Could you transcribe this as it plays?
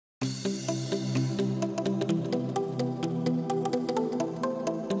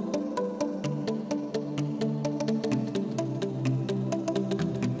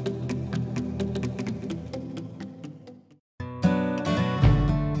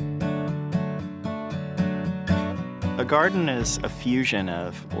A garden is a fusion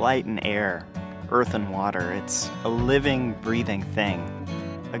of light and air, earth and water. It's a living, breathing thing.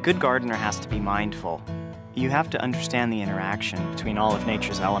 A good gardener has to be mindful. You have to understand the interaction between all of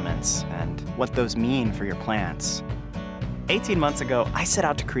nature's elements and what those mean for your plants. 18 months ago, I set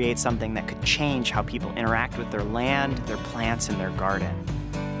out to create something that could change how people interact with their land, their plants, and their garden.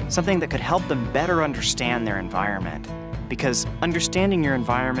 Something that could help them better understand their environment, because understanding your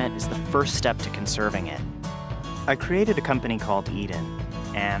environment is the first step to conserving it. I created a company called Eden,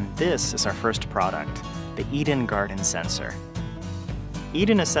 and this is our first product, the Eden Garden Sensor.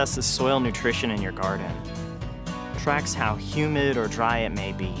 Eden assesses soil nutrition in your garden, tracks how humid or dry it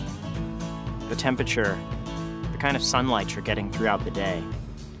may be, the temperature, the kind of sunlight you're getting throughout the day.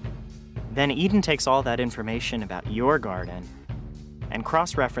 Then Eden takes all that information about your garden and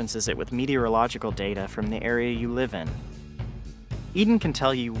cross-references it with meteorological data from the area you live in. Eden can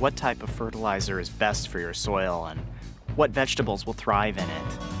tell you what type of fertilizer is best for your soil and what vegetables will thrive in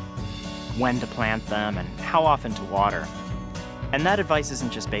it, when to plant them, and how often to water. And that advice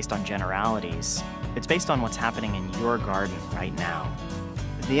isn't just based on generalities, it's based on what's happening in your garden right now.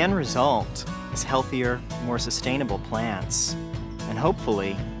 The end result is healthier, more sustainable plants, and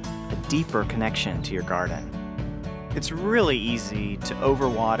hopefully, a deeper connection to your garden. It's really easy to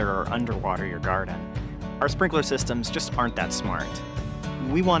overwater or underwater your garden. Our sprinkler systems just aren't that smart.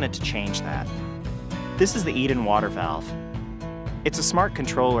 We wanted to change that. This is the Eden water valve. It's a smart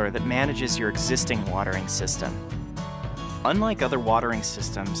controller that manages your existing watering system. Unlike other watering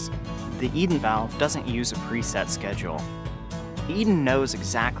systems, the Eden valve doesn't use a preset schedule. Eden knows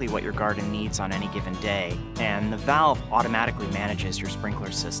exactly what your garden needs on any given day, and the valve automatically manages your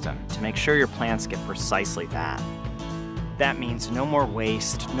sprinkler system to make sure your plants get precisely that. That means no more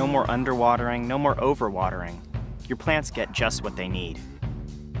waste, no more underwatering, no more overwatering. Your plants get just what they need.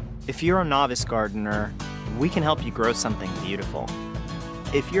 If you're a novice gardener, we can help you grow something beautiful.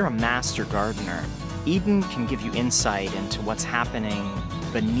 If you're a master gardener, Eden can give you insight into what's happening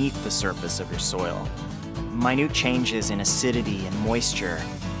beneath the surface of your soil. Minute changes in acidity and moisture,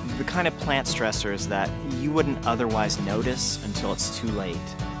 the kind of plant stressors that you wouldn't otherwise notice until it's too late.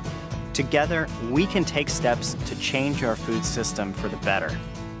 Together, we can take steps to change our food system for the better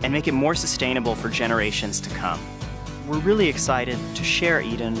and make it more sustainable for generations to come. We're really excited to share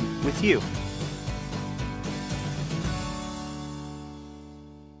Eden with you.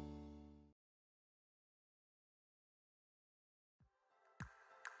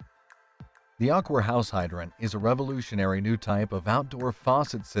 The Aqua House Hydrant is a revolutionary new type of outdoor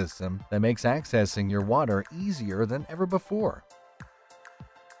faucet system that makes accessing your water easier than ever before.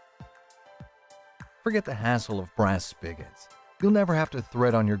 Forget the hassle of brass spigots. You'll never have to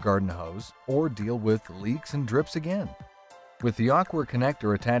thread on your garden hose or deal with leaks and drips again. With the Aqua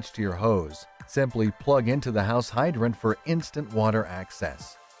connector attached to your hose, simply plug into the house hydrant for instant water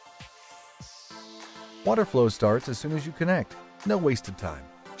access. Water flow starts as soon as you connect. No wasted time.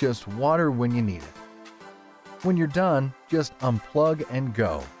 Just water when you need it. When you're done, just unplug and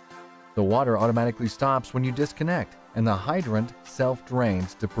go. The water automatically stops when you disconnect, and the hydrant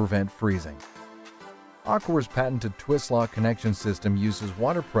self-drains to prevent freezing. Aqua's patented twist-lock connection system uses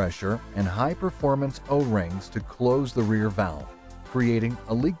water pressure and high-performance O-rings to close the rear valve, creating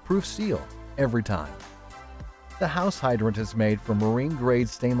a leak-proof seal every time. The house hydrant is made from marine-grade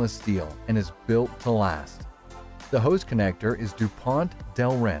stainless steel and is built to last. The hose connector is DuPont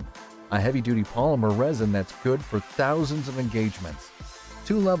Delrin, a heavy-duty polymer resin that's good for thousands of engagements.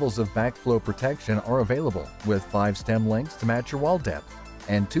 2 levels of backflow protection are available, with 5 stem lengths to match your wall depth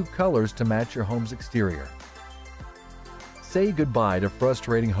and 2 colors to match your home's exterior. Say goodbye to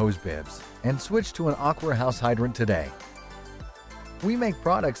frustrating hose bibs and switch to an Aqua house hydrant today. We make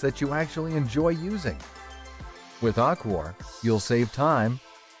products that you actually enjoy using. With Aqua, you'll save time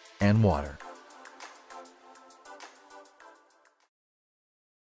and water.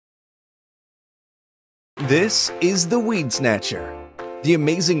 This is the Weed Snatcher, the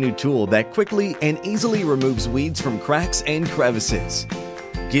amazing new tool that quickly and easily removes weeds from cracks and crevices.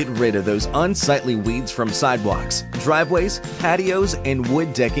 Get rid of those unsightly weeds from sidewalks, driveways, patios, and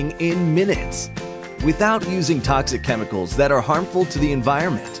wood decking in minutes, without using toxic chemicals that are harmful to the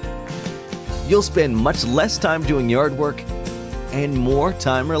environment. You'll spend much less time doing yard work and more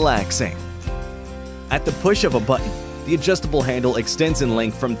time relaxing. At the push of a button, the adjustable handle extends in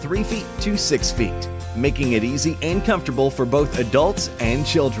length from 3 feet to 6 feet, making it easy and comfortable for both adults and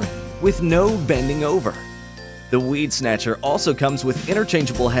children, with no bending over. The Weed Snatcher also comes with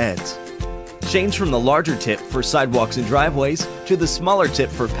interchangeable heads. Change from the larger tip for sidewalks and driveways to the smaller tip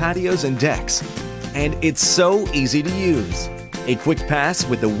for patios and decks. And it's so easy to use. A quick pass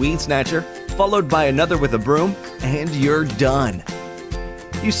with the Weed Snatcher, followed by another with a broom, and you're done.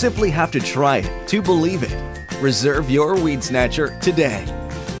 You simply have to try it to believe it. Reserve your Weed Snatcher today.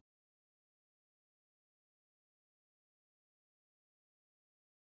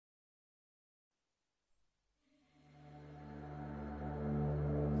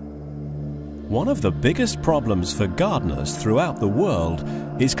 One of the biggest problems for gardeners throughout the world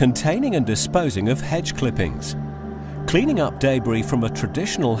is containing and disposing of hedge clippings. Cleaning up debris from a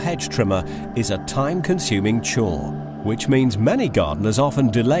traditional hedge trimmer is a time-consuming chore, which means many gardeners often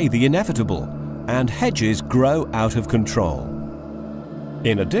delay the inevitable, and hedges grow out of control.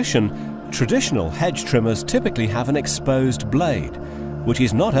 In addition, traditional hedge trimmers typically have an exposed blade, which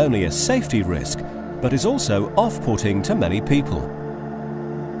is not only a safety risk, but is also off-putting to many people.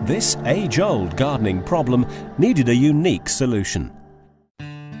 This age-old gardening problem needed a unique solution.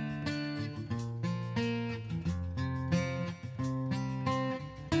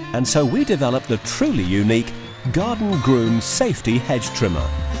 And so we developed the truly unique Garden Groom Safety Hedge Trimmer.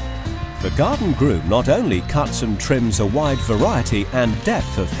 The Garden Groom not only cuts and trims a wide variety and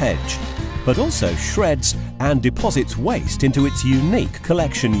depth of hedge, but also shreds and deposits waste into its unique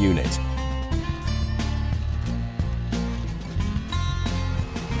collection unit.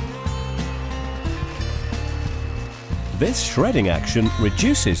 This shredding action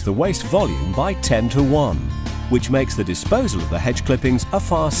reduces the waste volume by 10 to 1, which makes the disposal of the hedge clippings a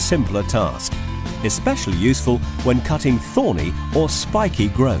far simpler task, especially useful when cutting thorny or spiky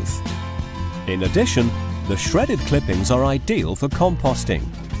growth. In addition, the shredded clippings are ideal for composting.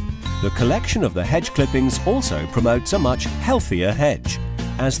 The collection of the hedge clippings also promotes a much healthier hedge,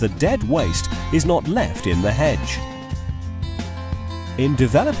 as the dead waste is not left in the hedge. In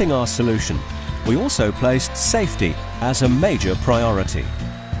developing our solution, we also placed safety as a major priority.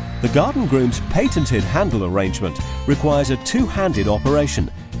 The Garden Groom's patented handle arrangement requires a two-handed operation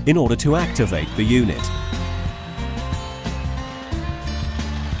in order to activate the unit.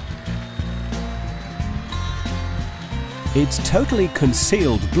 Its totally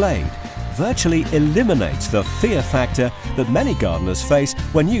concealed blade virtually eliminates the fear factor that many gardeners face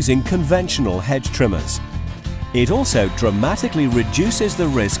when using conventional hedge trimmers. It also dramatically reduces the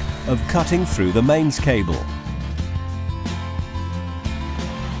risk of cutting through the mains cable.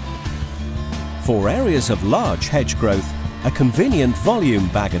 For areas of large hedge growth, a convenient volume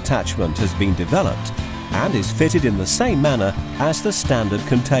bag attachment has been developed and is fitted in the same manner as the standard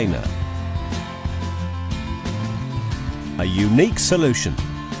container. A unique solution.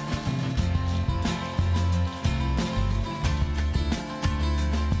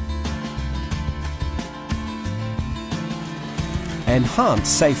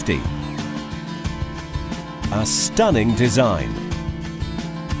 Enhanced safety. A stunning design.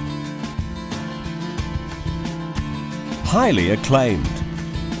 Highly acclaimed.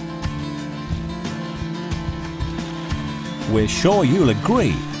 We're sure you'll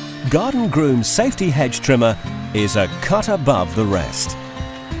agree, Garden Groom Safety Hedge Trimmer is a cut above the rest.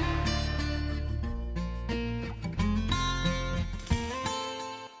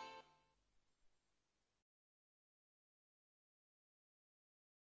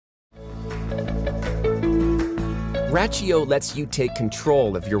 Rachio lets you take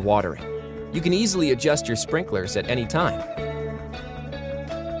control of your watering. You can easily adjust your sprinklers at any time.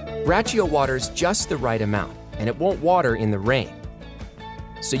 Rachio waters just the right amount, and it won't water in the rain.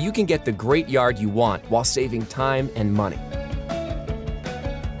 So you can get the great yard you want while saving time and money.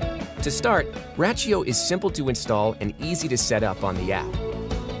 To start, Rachio is simple to install and easy to set up on the app.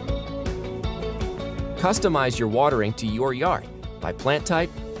 Customize your watering to your yard by plant type,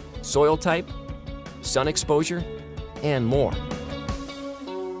 soil type, sun exposure, and more.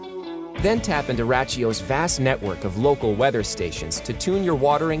 Then tap into Rachio's vast network of local weather stations to tune your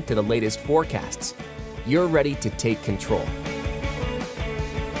watering to the latest forecasts. You're ready to take control.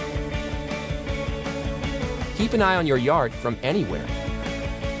 Keep an eye on your yard from anywhere.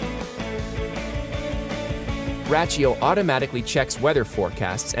 Rachio automatically checks weather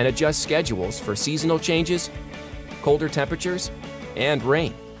forecasts and adjusts schedules for seasonal changes, colder temperatures, and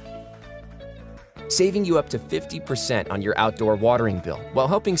rain, saving you up to 50% on your outdoor watering bill while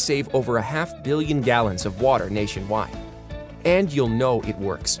helping save over 500 million gallons of water nationwide. And you'll know it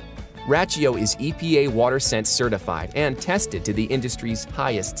works. Rachio is EPA WaterSense certified and tested to the industry's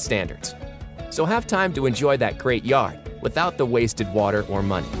highest standards. So have time to enjoy that great yard without the wasted water or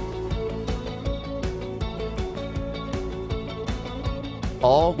money.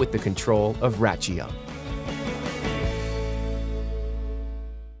 All with the control of Rachio.